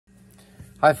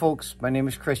Hi folks, my name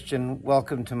is Christian.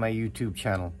 Welcome to my YouTube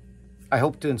channel. I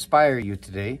hope to inspire you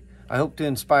today. I hope to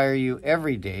inspire you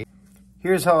every day.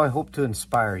 Here's how I hope to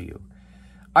inspire you.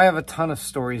 I have a ton of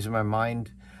stories in my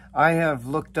mind. I have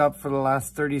looked up for the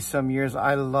last 30 some years.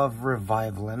 I love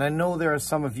revival, and I know there are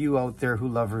some of you out there who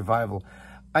love revival.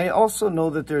 I also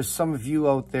know that there's some of you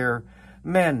out there,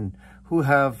 men, who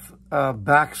have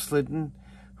backslidden,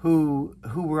 who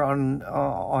were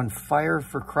on fire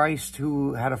for Christ,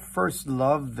 who had a first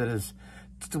love that has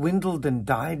dwindled and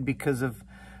died because of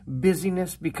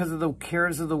busyness, because of the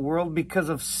cares of the world, because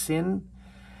of sin,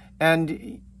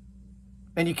 and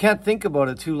you can't think about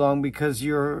it too long because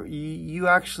you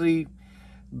actually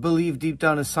believe deep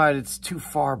down inside it's too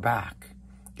far back.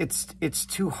 It's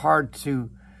too hard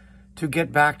to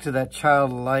get back to that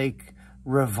childlike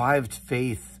revived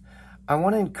faith. I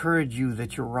want to encourage you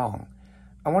that you're wrong.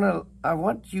 I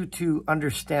want you to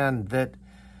understand that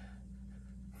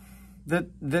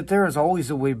there is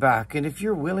always a way back. And if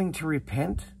you're willing to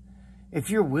repent, if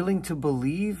you're willing to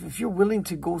believe, if you're willing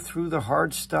to go through the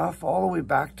hard stuff all the way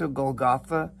back to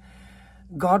Golgotha,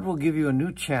 God will give you a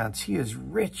new chance. He is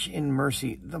rich in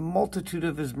mercy. The multitude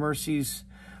of his mercies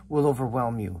will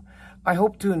overwhelm you. I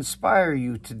hope to inspire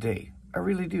you today. I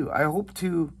really do. I hope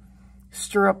to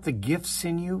stir up the gifts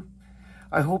in you.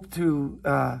 I hope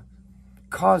to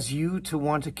cause you to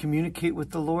want to communicate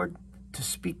with the Lord, to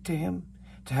speak to him,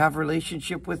 to have a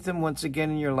relationship with him once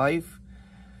again in your life,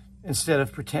 instead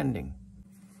of pretending.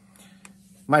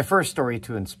 My first story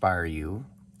to inspire you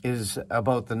is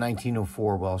about the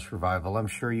 1904 Welsh Revival. I'm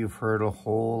sure you've heard a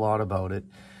whole lot about it.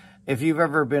 If you've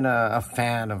ever been a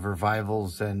fan of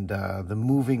revivals and the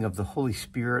moving of the Holy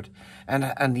Spirit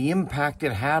and the impact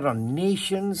it had on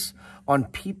nations, on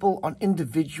people, on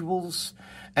individuals,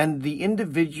 and the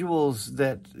individuals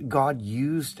that God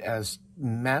used as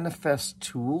manifest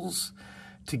tools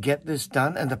to get this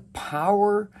done, and the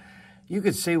power, you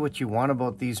could say what you want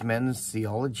about these men's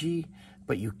theology,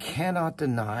 but you cannot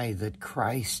deny that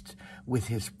Christ, with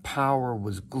his power,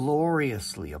 was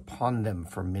gloriously upon them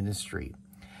for ministry.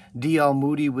 D.L.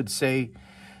 Moody would say,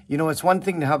 you know, it's one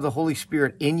thing to have the Holy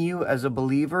Spirit in you as a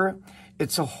believer.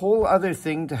 It's a whole other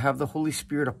thing to have the Holy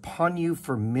Spirit upon you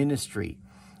for ministry.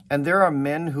 And there are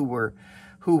men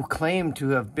who claim to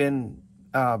have been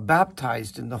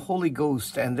baptized in the Holy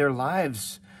Ghost, and their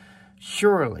lives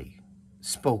surely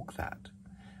spoke that.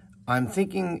 I'm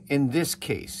thinking in this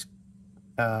case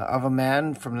of a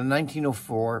man from the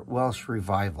 1904 Welsh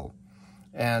Revival.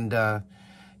 And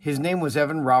his name was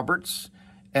Evan Roberts.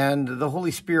 And the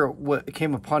Holy Spirit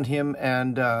came upon him,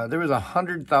 and there was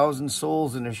 100,000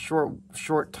 souls in a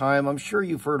short time. I'm sure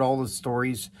you've heard all the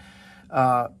stories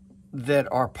that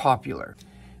are popular.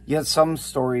 Yet some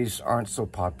stories aren't so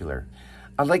popular.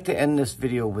 I'd like to end this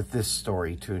video with this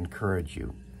story to encourage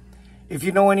you. If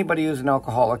you know anybody who's an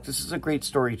alcoholic, this is a great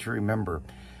story to remember.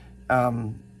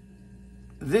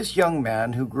 This young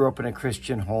man who grew up in a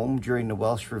Christian home during the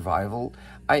Welsh Revival,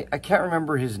 I can't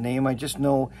remember his name. I just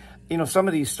know, you know, some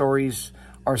of these stories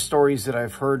are stories that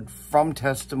I've heard from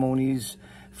testimonies,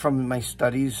 from my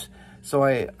studies. So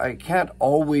I can't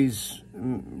always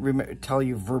tell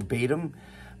you verbatim,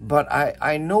 but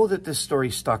I know that this story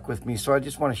stuck with me, so I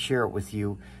just want to share it with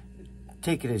you.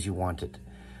 Take it as you want it.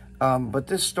 But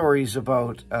this story is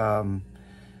about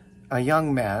a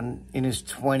young man in his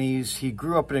 20s. He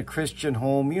grew up in a Christian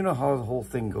home. You know how the whole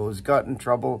thing goes. Got in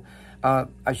trouble,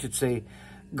 I should say,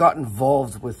 got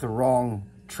involved with the wrong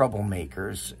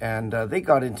troublemakers, and they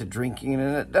got into drinking.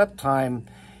 And at that time,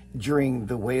 during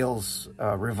the Wales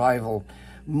revival,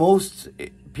 most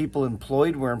people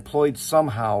were employed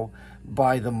somehow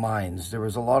by the mines. There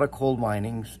was a lot of coal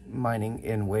mining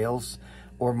in Wales,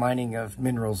 or mining of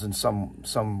minerals in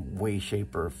some way,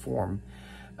 shape, or form.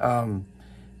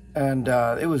 And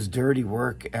it was dirty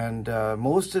work, and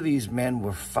most of these men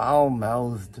were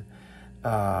foul-mouthed,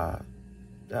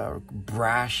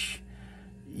 brash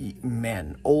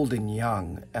men, old and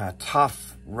young,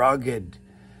 tough, rugged,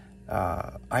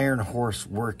 iron horse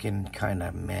working kind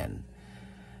of men.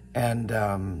 And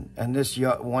this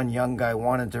one young guy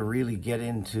wanted to really get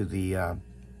into the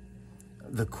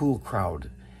cool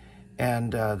crowd.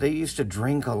 And they used to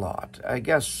drink a lot. I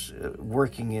guess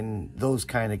working in those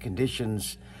kind of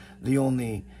conditions, the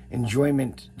only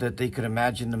enjoyment that they could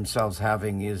imagine themselves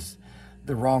having is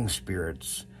the wrong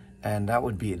spirits, and that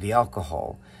would be the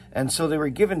alcohol. And so they were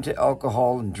given to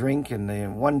alcohol and drink, and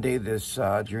then one day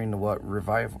during the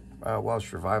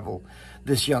Welsh Revival,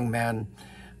 this young man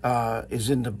is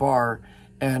in the bar,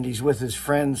 and he's with his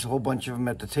friends, a whole bunch of them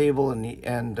at the table, and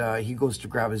he goes to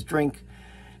grab his drink,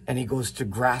 and he goes to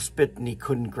grasp it, and he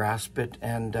couldn't grasp it,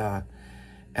 and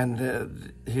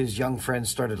And his young friends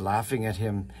started laughing at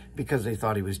him because they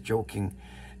thought he was joking.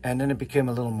 And then it became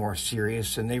a little more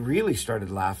serious, and they really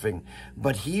started laughing.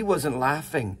 But he wasn't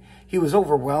laughing. He was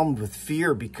overwhelmed with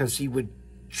fear because he would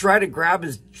try to grab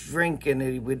his drink, and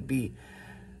he would be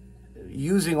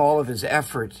using all of his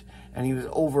effort, and he was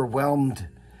overwhelmed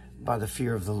by the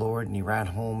fear of the Lord. And he ran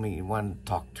home. He wanted to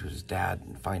talk to his dad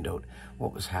and find out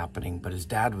what was happening. But his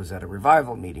dad was at a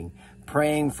revival meeting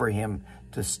praying for him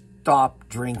to stop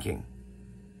drinking.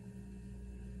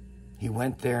 He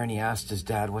went there and he asked his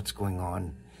dad, "What's going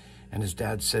on?" And his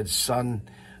dad said, "Son,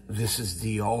 this is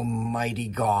the Almighty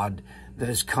God that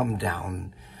has come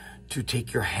down to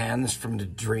take your hands from the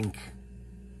drink."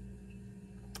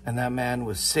 And that man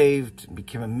was saved,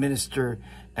 became a minister,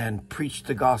 and preached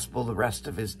the gospel the rest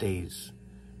of his days.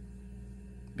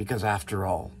 Because after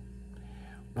all,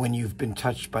 when you've been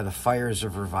touched by the fires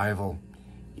of revival,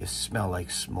 you smell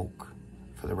like smoke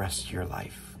for the rest of your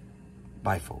life.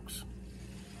 Bye, folks.